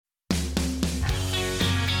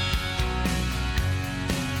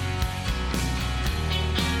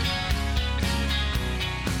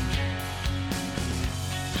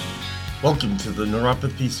Welcome to the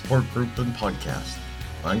Neuropathy Support Group and Podcast.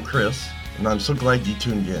 I'm Chris, and I'm so glad you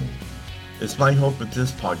tuned in. It's my hope with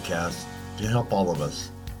this podcast to help all of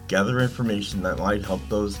us gather information that might help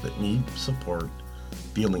those that need support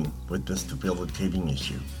dealing with this debilitating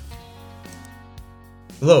issue.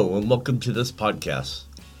 Hello, and welcome to this podcast.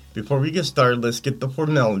 Before we get started, let's get the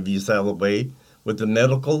formalities out of the way with the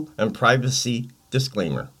medical and privacy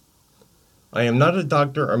disclaimer. I am not a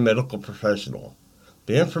doctor or medical professional.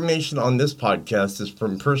 The information on this podcast is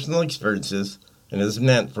from personal experiences and is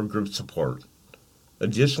meant for group support.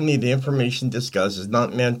 Additionally, the information discussed is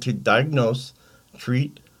not meant to diagnose,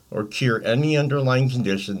 treat, or cure any underlying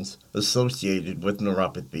conditions associated with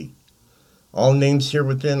neuropathy. All names here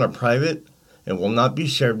within are private and will not be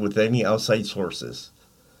shared with any outside sources.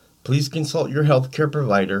 Please consult your healthcare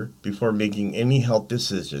provider before making any health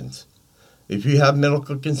decisions. If you have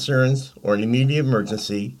medical concerns or an immediate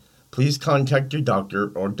emergency, please contact your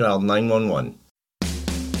doctor or dial 911.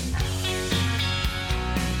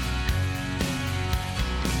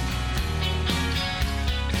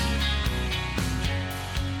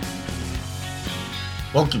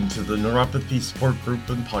 Welcome to the Neuropathy Support Group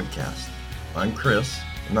and Podcast. I'm Chris,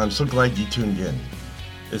 and I'm so glad you tuned in.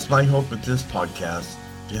 It's my hope with this podcast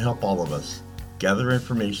to help all of us gather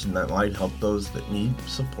information that might help those that need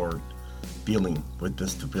support dealing with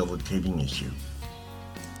this debilitating issue.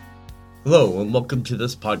 Hello, and welcome to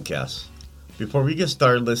this podcast. Before we get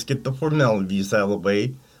started, let's get the formalities out of the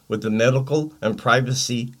way with the medical and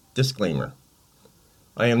privacy disclaimer.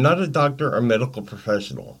 I am not a doctor or medical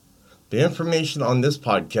professional. The information on this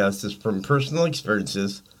podcast is from personal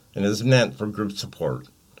experiences and is meant for group support.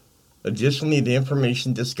 Additionally, the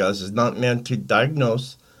information discussed is not meant to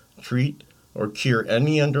diagnose, treat, or cure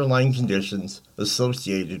any underlying conditions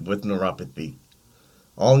associated with neuropathy.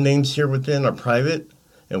 All names here within are private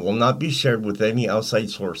and will not be shared with any outside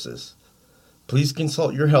sources. Please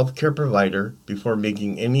consult your healthcare provider before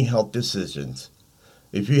making any health decisions.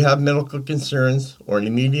 If you have medical concerns or an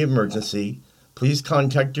immediate emergency, please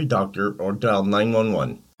contact your doctor or dial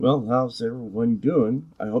 911. Well, how's everyone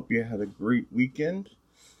doing? I hope you had a great weekend.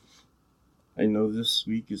 I know this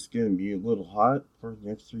week is going to be a little hot for the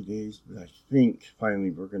next 3 days, but I think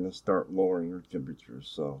finally we're going to start lowering our temperatures,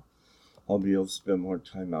 so I'll be able to spend more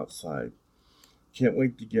time outside. Can't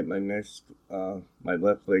wait to get my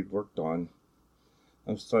left leg worked on.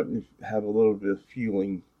 I'm starting to have a little bit of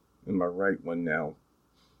feeling in my right one now.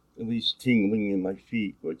 At least tingling in my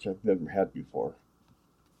feet, which I've never had before.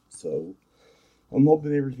 So I'm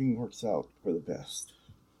hoping everything works out for the best.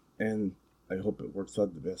 And I hope it works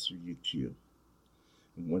out the best for you too.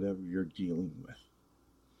 And whatever you're dealing with.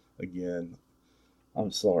 Again,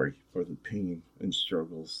 I'm sorry for the pain and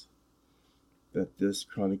struggles that this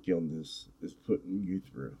chronic illness is putting you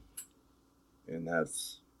through. And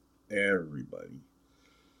that's everybody.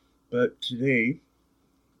 But today,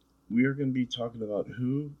 we are going to be talking about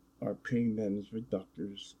who are pain management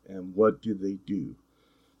doctors and what do they do.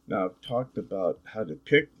 Now, I've talked about how to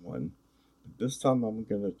pick one, but this time I'm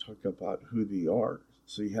going to talk about who they are,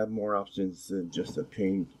 so you have more options than just a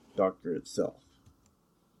pain doctor itself.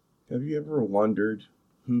 Have you ever wondered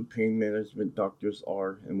who pain management doctors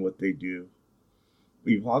are and what they do?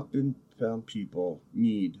 We've often found people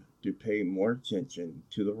need to pay more attention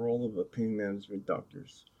to the role of a pain management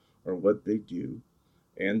doctors or what they do,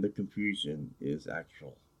 and the confusion is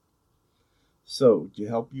actual. So, to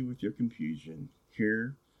help you with your confusion,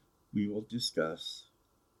 here we will discuss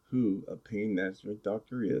who a pain management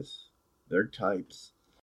doctor is, their types,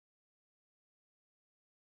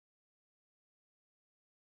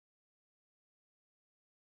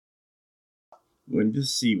 when to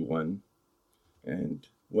see one, and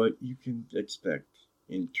what you can expect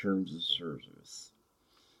in terms of service.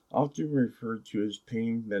 Often referred to as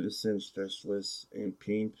pain medicine specialists and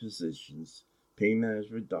pain physicians, pain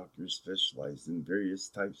management doctors specialize in various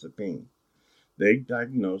types of pain. They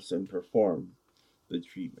diagnose and perform the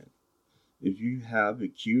treatment. If you have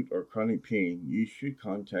acute or chronic pain, you should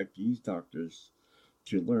contact these doctors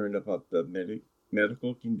to learn about the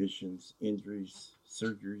medical conditions, injuries,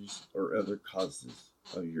 surgeries, or other causes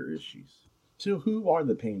of your issues. So who are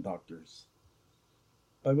the pain doctors?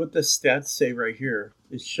 By what the stats say right here,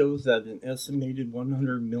 it shows that an estimated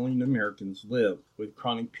 100 million Americans live with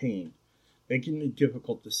chronic pain, making it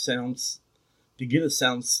difficult to get a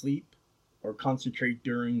sound sleep or concentrate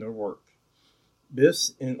during their work.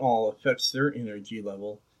 This in all affects their energy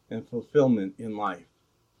level and fulfillment in life.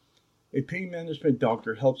 A pain management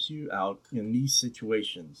doctor helps you out in these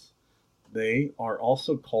situations. They are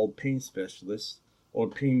also called pain specialists or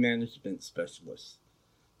pain management specialists.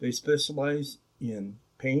 They specialize in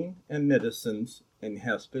pain and medicines and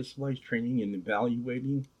have specialized training in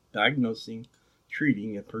evaluating, diagnosing,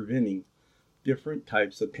 treating, and preventing different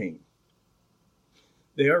types of pain.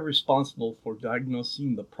 They are responsible for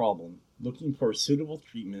diagnosing the problem, looking for suitable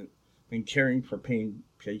treatment, and caring for pain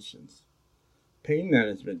patients. Pain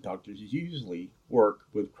management doctors usually work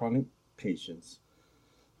with chronic patients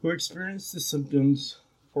who experience the symptoms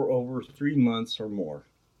for over 3 months or more.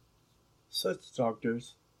 Such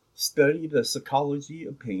doctors study the psychology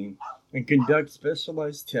of pain and conduct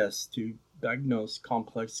specialized tests to diagnose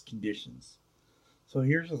complex conditions. So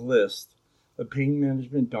here's a list of pain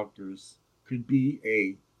management doctors. Could be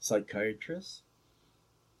a psychiatrist,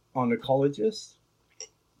 oncologist,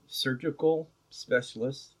 surgical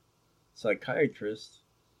specialist, psychiatrist,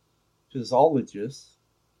 physiologist,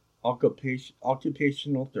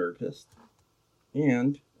 occupational therapist,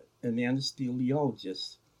 and an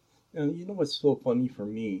anesthesiologist. And you know what's so funny for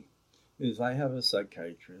me is I have a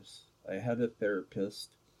psychiatrist, I had a therapist,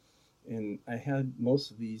 and I had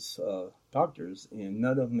most of these doctors, and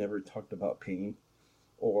none of them ever talked about pain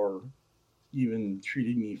or even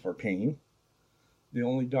treated me for pain. The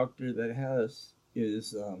only doctor that has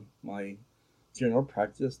is my general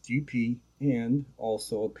practice GP and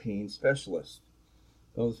also a pain specialist.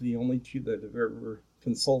 Those are the only two that have ever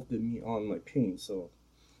consulted me on my pain. So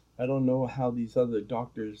I don't know how these other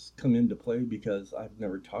doctors come into play because I've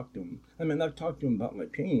never talked to them. I mean, I've talked to them about my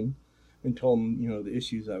pain and told them, the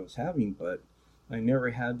issues I was having, but I never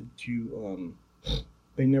had to,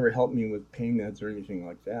 they never helped me with pain meds or anything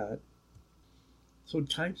like that. So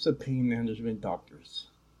types of pain management doctors.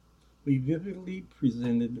 We vividly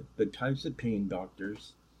presented the types of pain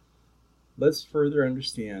doctors. Let's further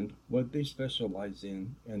understand what they specialize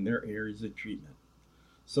in and their areas of treatment.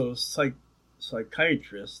 So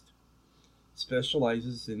psychiatrist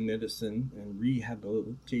specializes in medicine and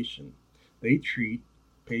rehabilitation. They treat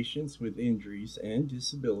patients with injuries and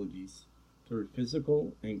disabilities through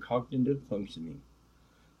physical and cognitive functioning.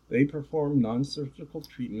 They perform non-surgical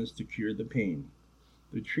treatments to cure the pain.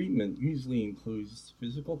 The treatment usually includes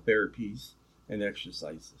physical therapies and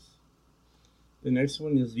exercises. The next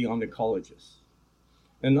one is the oncologist.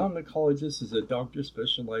 An oncologist is a doctor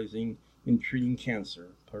specializing in treating cancer,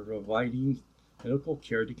 providing medical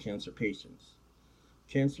care to cancer patients.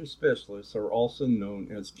 Cancer specialists are also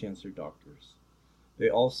known as cancer doctors. They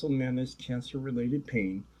also manage cancer-related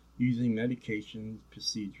pain using medication,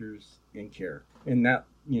 procedures, and care. And that,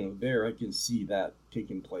 there I can see that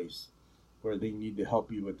taking place, where they need to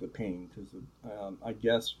help you with the pain, because I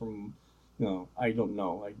guess from, I don't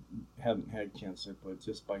know, I haven't had cancer, but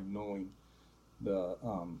just by knowing the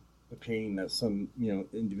pain that some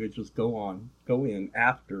individuals go in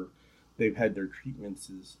after they've had their treatments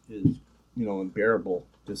is unbearable,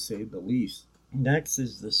 to say the least. Next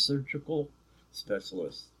is the surgical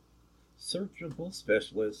specialist. Surgical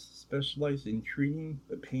specialists specialize in treating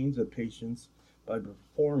the pains of patients by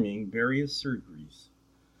performing various surgeries.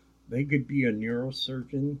 They could be a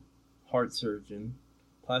neurosurgeon, heart surgeon,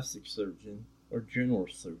 plastic surgeon, or general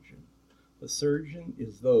surgeon. A surgeon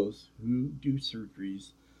is those who do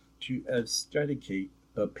surgeries to aestheticate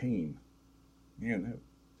the pain. Man,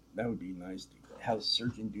 that would be nice to have a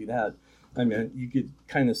surgeon do that. I mean, you could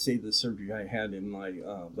kind of say the surgery I had in my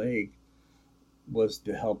leg was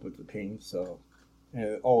to help with the pain. So,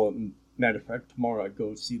 matter of fact, tomorrow I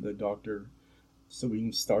go see the doctor so we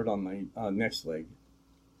can start on my next leg.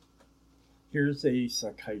 Here's a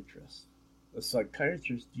psychiatrist. A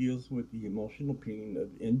psychiatrist deals with the emotional pain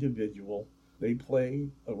of the individual. They play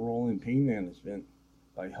a role in pain management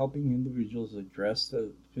by helping individuals address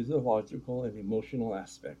the physiological and emotional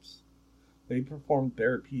aspects. They perform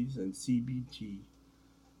therapies and CBT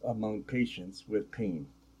among patients with pain.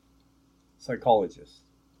 Psychologists.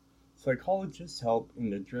 Psychologists help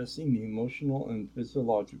in addressing the emotional and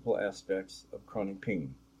physiological aspects of chronic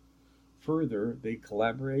pain. Further, they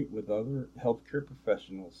collaborate with other healthcare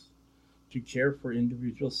professionals to care for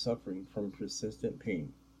individuals suffering from persistent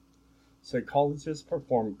pain. Psychologists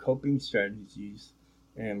perform coping strategies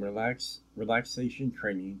and relaxation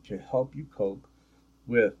training to help you cope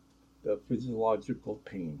with the physiological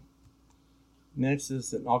pain. Next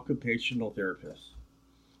is an occupational therapist.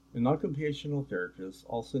 An occupational therapist,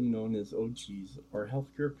 also known as OTs, are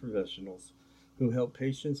healthcare professionals who help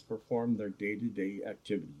patients perform their day-to-day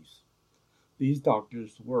activities. These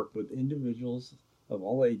doctors work with individuals of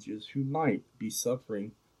all ages who might be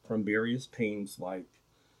suffering from various pains like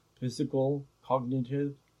physical,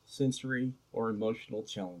 cognitive, sensory, or emotional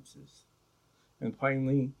challenges. And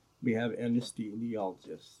finally, we have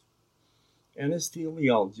anesthesiologists.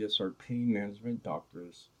 Anesthesiologists are pain management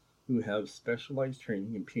doctors who have specialized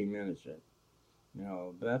training in pain management.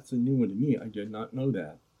 Now, that's a new one to me. I did not know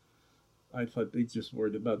that. I thought they just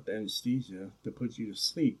worried about the anesthesia to put you to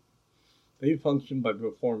sleep. They function by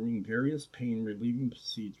performing various pain relieving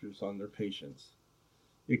procedures on their patients.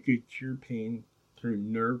 It could cure pain through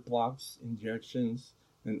nerve blocks, injections,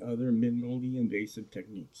 and other minimally invasive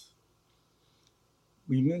techniques.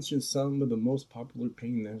 We mentioned some of the most popular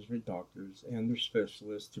pain management doctors and their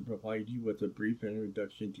specialists to provide you with a brief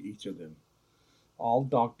introduction to each of them. All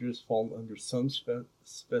doctors fall under some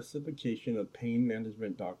specification of pain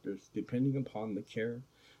management doctors depending upon the care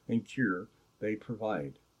and cure they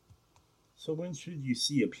provide. So, when should you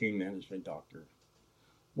see a pain management doctor?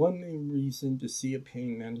 One main reason to see a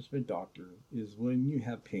pain management doctor is when you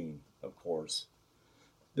have pain, of course.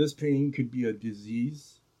 This pain could be a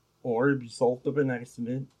disease or a result of an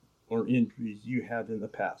accident or injuries you had in the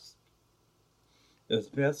past. It's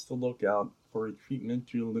best to look out for a treatment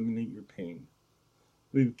to eliminate your pain.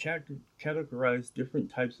 We've categorized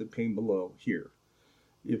different types of pain below here.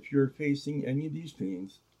 If you're facing any of these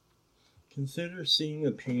pains, consider seeing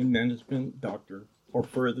a pain management doctor for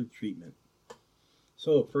further treatment.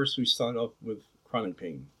 So, first we start off with chronic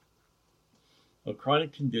pain. A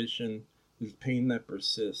chronic condition is pain that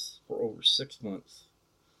persists for over 6 months.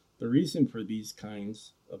 The reason for these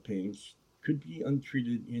kinds of pains could be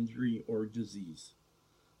untreated injury or disease.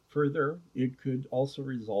 Further, it could also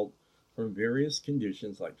result from various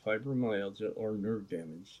conditions like fibromyalgia or nerve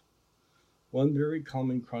damage. One very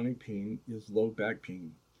common chronic pain is low back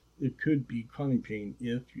pain. It could be chronic pain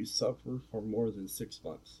if you suffer for more than 6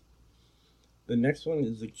 months. The next one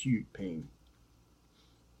is acute pain.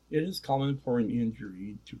 It is common for an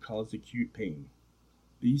injury to cause acute pain.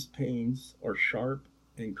 These pains are sharp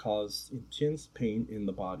and cause intense pain in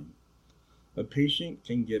the body. A patient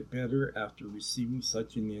can get better after receiving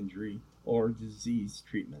such an injury or disease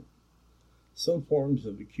treatment. Some forms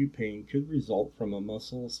of acute pain could result from a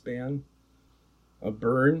muscle span, a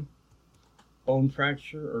burn, bone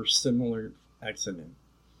fracture, or similar accident.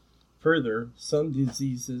 Further, some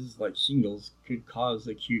diseases like shingles could cause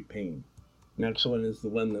acute pain. Next one is the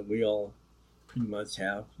one that we all pretty much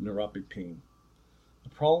have, neuropathic pain. A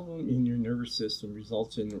problem in your nervous system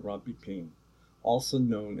results in neuropathic pain, also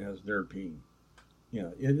known as nerve pain.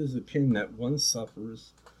 It is a pain that one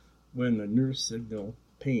suffers when a nerve signal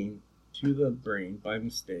pain to the brain by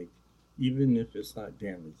mistake, even if it's not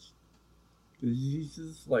damaged.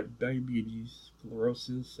 Diseases like diabetes,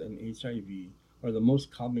 sclerosis, and HIV are the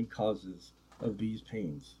most common causes of these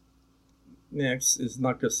pains. Next is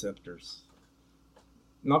nociceptors.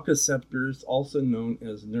 Nociceptors, also known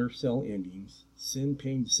as nerve cell endings, send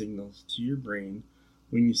pain signals to your brain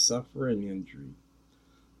when you suffer an injury.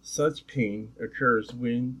 Such pain occurs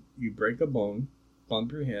when you break a bone,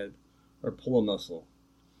 bump your head, or pull a muscle.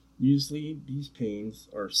 Usually, these pains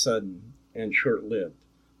are sudden and short lived,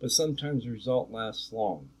 but sometimes the result lasts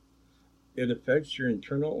long. It affects your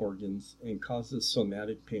internal organs and causes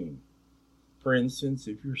somatic pain. For instance,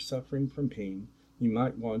 if you're suffering from pain, you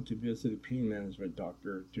might want to visit a pain management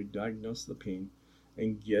doctor to diagnose the pain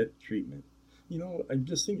and get treatment. I'm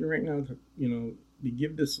just thinking right now, they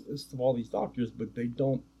give this list of all these doctors, but they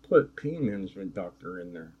don't put pain management doctor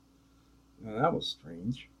in there. Now, that was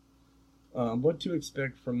strange. What to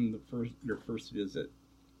expect from your first visit?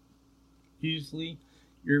 Usually,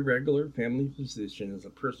 your regular family physician is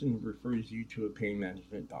a person who refers you to a pain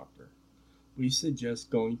management doctor. We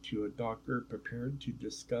suggest going to a doctor prepared to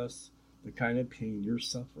discuss the kind of pain you're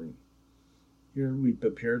suffering. Here we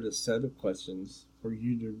prepared a set of questions for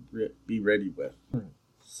you to be ready with.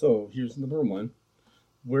 So here's number one.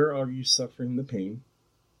 Where are you suffering the pain?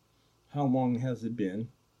 How long has it been?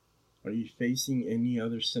 Are you facing any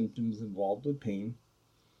other symptoms involved with pain?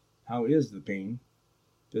 How is the pain?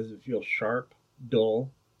 Does it feel sharp,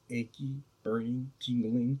 dull, achy, burning,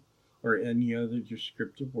 tingling, or any other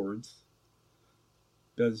descriptive words?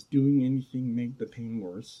 Does doing anything make the pain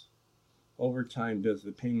worse? Over time, does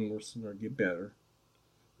the pain worsen or get better?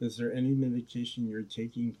 Is there any medication you're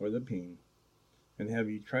taking for the pain? And have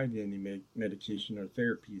you tried any medication or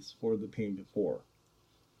therapies for the pain before?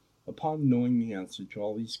 Upon knowing the answer to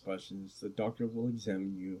all these questions, the doctor will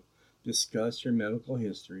examine you, discuss your medical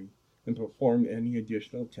history, and perform any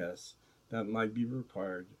additional tests that might be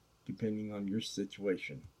required depending on your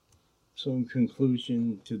situation. So, in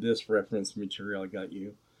conclusion to this reference material I got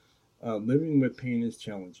you, living with pain is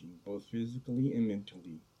challenging, both physically and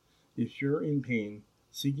mentally. If you're in pain,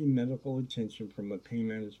 seeking medical attention from a pain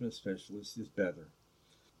management specialist is better.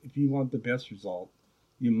 If you want the best result,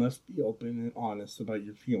 you must be open and honest about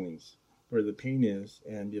your feelings, where the pain is,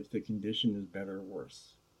 and if the condition is better or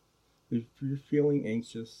worse. If you're feeling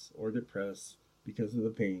anxious or depressed because of the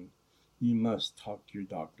pain, you must talk to your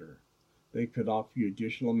doctor. They could offer you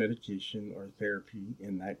additional medication or therapy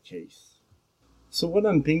in that case. So what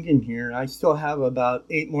I'm thinking here, I still have about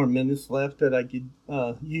 8 more minutes left that I could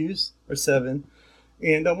use, or 7,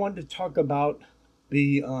 and I wanted to talk about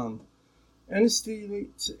the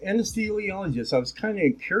anesthesiologist. I was kind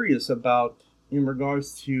of curious about in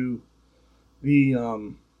regards to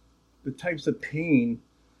the types of pain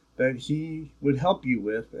that he would help you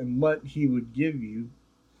with and what he would give you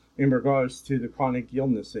in regards to the chronic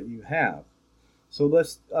illness that you have. So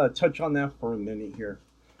let's touch on that for a minute here.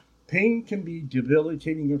 Pain can be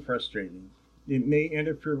debilitating and frustrating. It may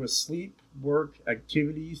interfere with sleep, work,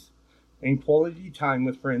 activities, and quality time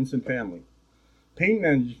with friends and family. Pain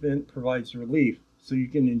management provides relief so you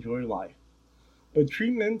can enjoy life. But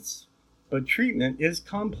treatment is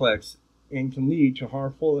complex and can lead to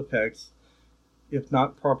harmful effects if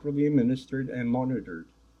not properly administered and monitored.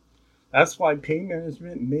 That's why pain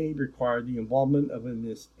management may require the involvement of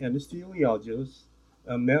an anesthesiologist,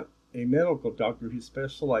 a medical doctor who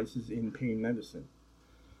specializes in pain medicine.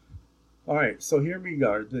 All right, so here we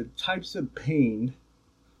go. The types of pain.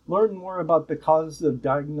 Learn more about the causes of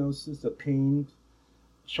diagnosis of pain,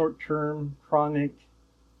 short-term, chronic,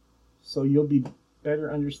 so you'll be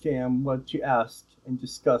better understand what to ask and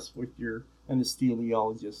discuss with your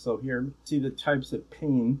anesthesiologist. So here, see the types of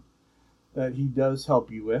pain that he does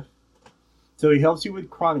help you with. So he helps you with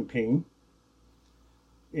chronic pain,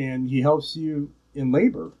 and he helps you in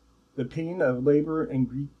labor. The pain of labor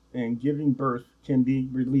and giving birth can be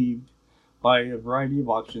relieved by a variety of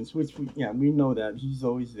options, which we know that he's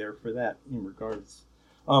always there for that in regards.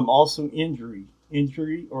 Also injury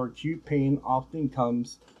or acute pain often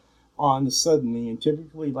comes on suddenly and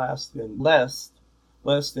typically lasts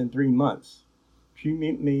less than 3 months.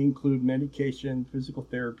 Treatment may include medication, physical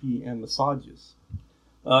therapy, and massages.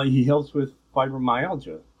 He helps with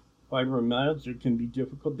fibromyalgia. Fibromyalgia can be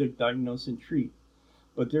difficult to diagnose and treat,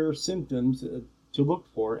 but there are symptoms to look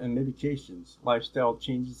for and medications. Lifestyle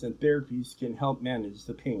changes and therapies can help manage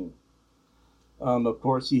the pain. Of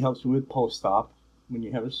course, he helps with post-op when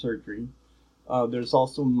you have a surgery. There's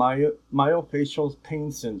also myofascial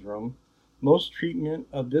pain syndrome. Most treatment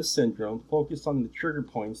of this syndrome focus on the trigger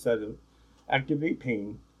points that activate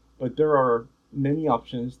pain, but there are many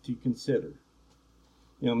options to consider.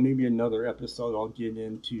 Maybe another episode I'll get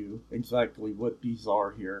into exactly what these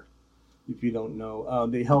are here, if you don't know.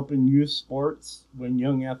 They help in youth sports when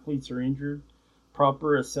young athletes are injured.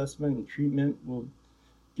 Proper assessment and treatment will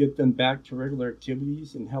get them back to regular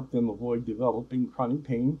activities and help them avoid developing chronic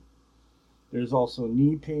pain. There's also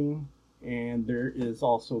knee pain, and there is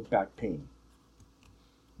also back pain.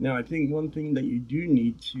 Now, I think one thing that you do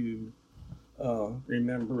need to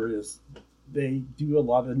remember is they do a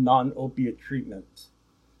lot of non-opiate treatments.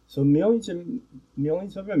 So millions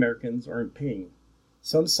of Americans are in pain.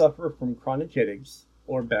 Some suffer from chronic headaches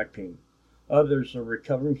or back pain. Others are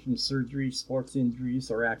recovering from surgery, sports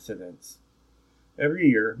injuries, or accidents. Every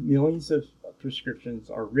year, millions of prescriptions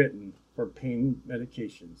are written for pain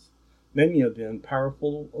medications, many of them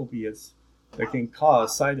powerful opiates that can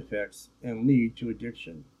cause side effects and lead to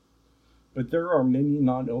addiction. But there are many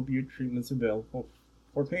non-opiate treatments available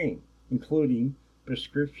for pain, including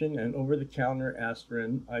prescription and over-the-counter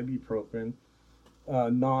aspirin, ibuprofen,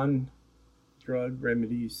 non-drug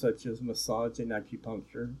remedies such as massage and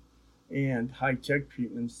acupuncture, and high-tech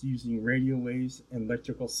treatments using radio waves and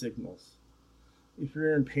electrical signals. If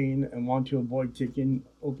you're in pain and want to avoid taking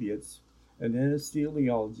opiates, an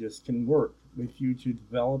anesthesiologist can work with you to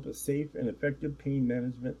develop a safe and effective pain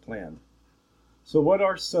management plan. So what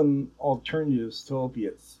are some alternatives to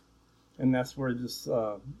opiates? And that's where these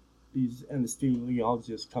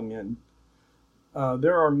anesthesiologists come in.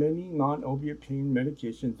 There are many non-opiate pain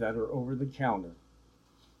medications that are over the counter,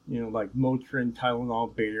 like Motrin,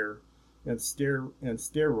 Tylenol, Bayer, and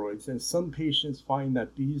steroids. And some patients find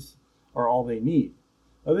that these are all they need.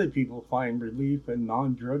 Other people find relief in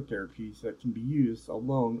non-drug therapies that can be used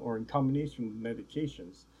alone or in combination with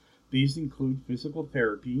medications. These include physical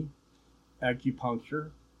therapy,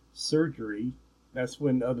 acupuncture, surgery. That's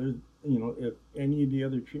when if any of the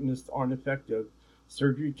other treatments aren't effective,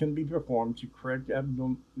 surgery can be performed to correct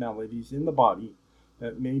abnormalities in the body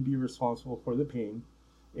that may be responsible for the pain,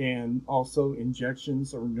 and also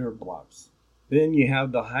injections or nerve blocks. Then you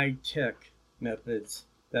have the high-tech methods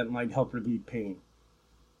that might help relieve pain,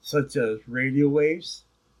 such as radio waves,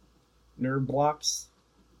 nerve blocks,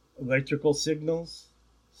 electrical signals,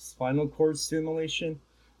 spinal cord stimulation.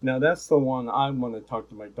 Now that's the one I want to talk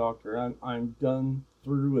to my doctor. I'm done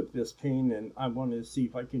through with this pain, and I want to see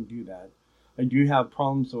if I can do that. I do have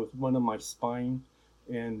problems with one of my spine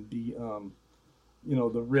and the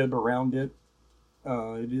the rib around it.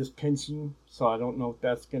 It is pinching, so I don't know if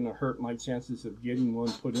that's going to hurt my chances of getting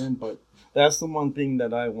one put in, but that's the one thing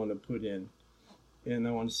that I want to put in, and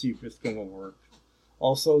I want to see if it's going to work.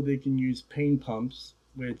 Also, they can use pain pumps,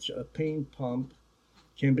 which a pain pump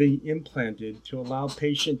can be implanted to allow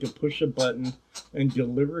patient to push a button and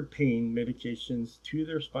deliver pain medications to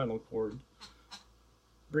their spinal cord,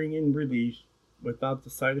 bringing relief without the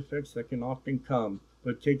side effects that can often come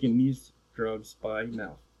with taking these drugs by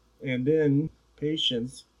mouth. And then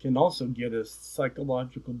patients can also get a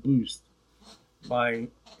psychological boost by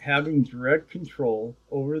having direct control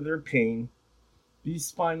over their pain. These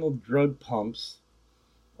spinal drug pumps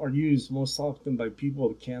are used most often by people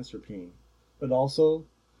with cancer pain, but also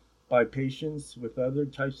by patients with other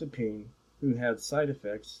types of pain who had side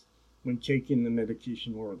effects when taking the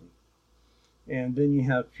medication orally. And then you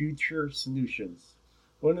have future solutions.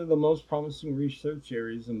 One of the most promising research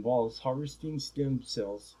areas involves harvesting stem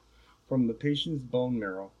cells from the patient's bone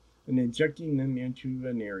marrow and injecting them into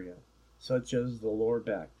an area, such as the lower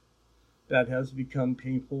back, that has become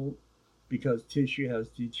painful because tissue has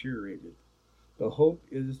deteriorated. The hope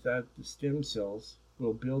is that the stem cells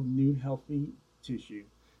will build new healthy tissue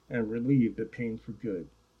and relieve the pain for good.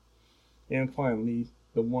 And finally,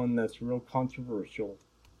 the one that's real controversial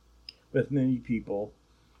with many people.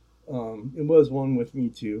 It was one with me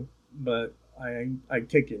too, but I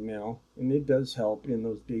take it now, and it does help in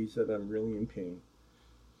those days that I'm really in pain.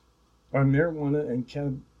 Are marijuana and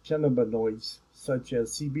cannabinoids such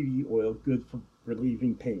as CBD oil good for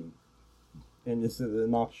relieving pain? And is it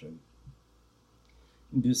an option?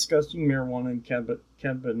 In discussing marijuana and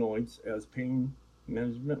cannabinoids as pain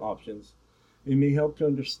management options, it may help to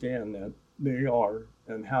understand that they are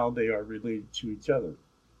and how they are related to each other.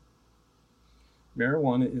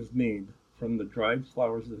 Marijuana is made from the dried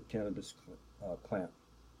flowers of the cannabis plant.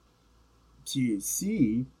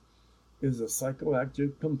 THC is a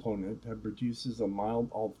psychoactive component that produces a mild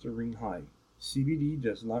altering high. CBD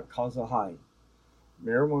does not cause a high.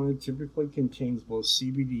 Marijuana typically contains both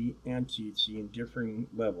CBD and THC in differing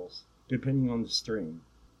levels, depending on the strain.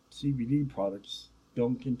 CBD products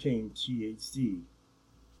don't contain THC.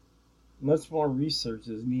 Much more research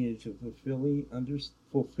is needed to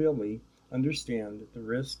fully understand the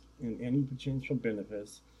risk and any potential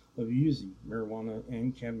benefits of using marijuana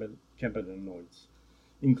and cannabinoids,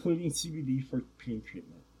 including CBD for pain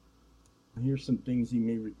treatment. Here's some things you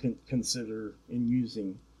may consider in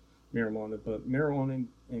using marijuana, but marijuana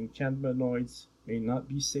and cannabinoids may not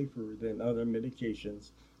be safer than other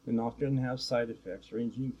medications and often have side effects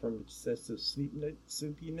ranging from excessive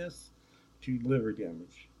sleepiness to liver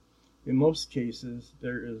damage. In most cases,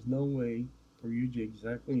 there is no way for you to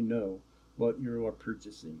exactly know what you are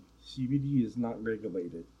purchasing. CBD is not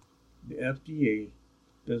regulated. The FDA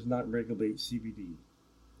does not regulate CBD.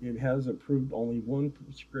 It has approved only one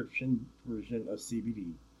prescription version of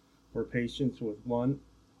CBD for patients with one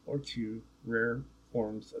or two rare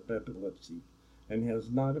forms of epilepsy and has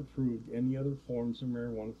not approved any other forms of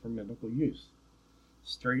marijuana for medical use.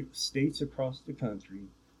 States across the country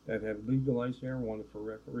that have legalized marijuana for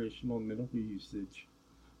recreational and medical usage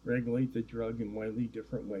regulate the drug in widely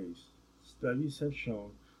different ways. Studies have shown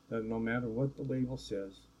that no matter what the label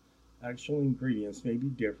says, actual ingredients may be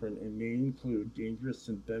different and may include dangerous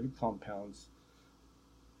synthetic compounds,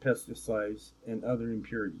 pesticides, and other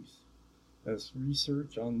impurities. As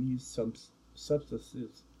research on these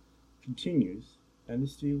substances continues,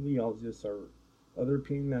 anesthesiologists or other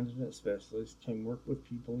pain management specialists can work with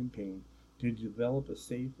people in pain to develop a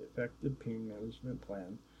safe, effective pain management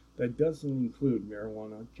plan that doesn't include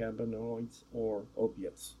marijuana, cannabinoids, or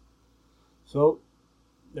opiates. So,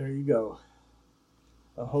 there you go.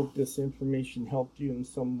 I hope this information helped you in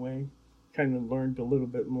some way. Kind of learned a little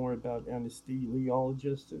bit more about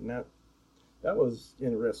anesthesiologists, and that was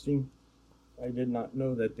interesting. I did not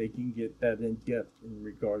know that they can get that in depth in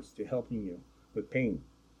regards to helping you with pain.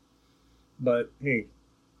 But hey,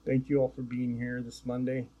 thank you all for being here this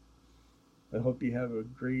Monday. I hope you have a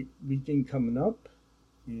great weekend coming up,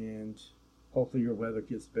 and hopefully your weather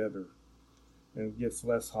gets better and gets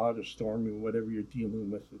less hot or stormy, whatever you're dealing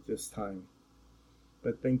with at this time.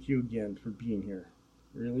 But thank you again for being here.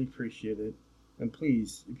 Really appreciate it. And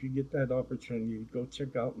please, if you get that opportunity, go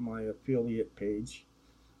check out my affiliate page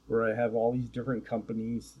where I have all these different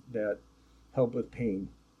companies that help with pain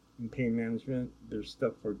and pain management. There's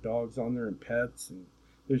stuff for dogs on there and pets, and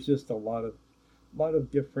there's just a lot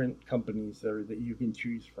of different companies there that you can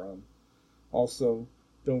choose from. Also,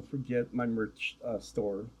 don't forget my merch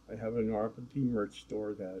store. I have a neuropathy merch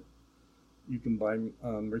store that you can buy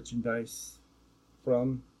merchandise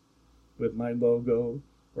from with my logo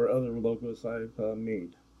or other logos I've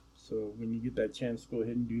made. So when you get that chance, go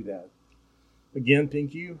ahead and do that. Again,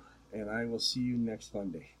 thank you, and I will see you next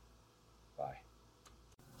Monday. Bye.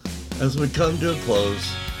 As we come to a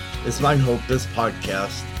close, it's my hope this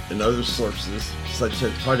podcast and other sources, such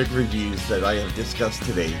as product reviews that I have discussed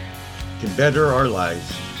today, can better our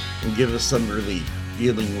lives and give us some relief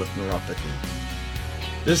dealing with neuropathy.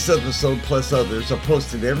 This episode plus others are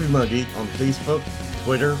posted every Monday on Facebook,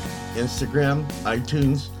 Twitter, Instagram,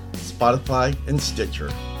 iTunes, Spotify, and Stitcher.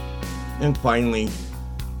 And finally,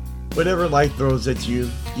 whatever life throws at you,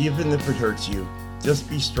 even if it hurts you, just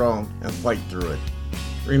be strong and fight through it.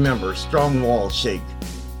 Remember, strong walls shake,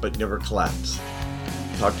 but never collapse.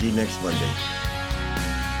 Talk to you next Monday.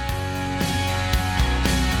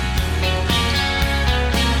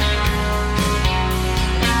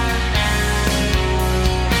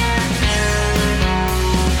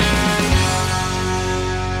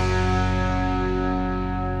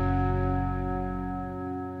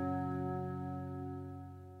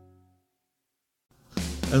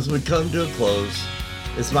 As we come to a close,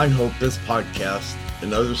 it's my hope this podcast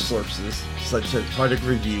and other sources, such as product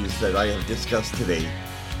reviews that I have discussed today,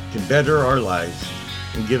 can better our lives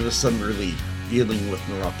and give us some relief dealing with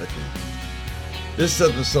neuropathy. This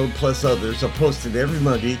episode plus others are posted every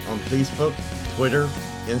Monday on Facebook, Twitter,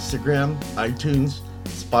 Instagram, iTunes,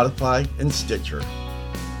 Spotify, and Stitcher.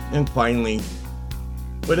 And finally,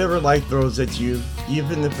 whatever life throws at you,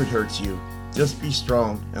 even if it hurts you, just be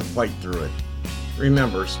strong and fight through it.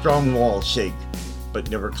 Remember, strong walls shake, but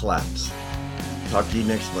never collapse. Talk to you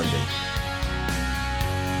next Monday.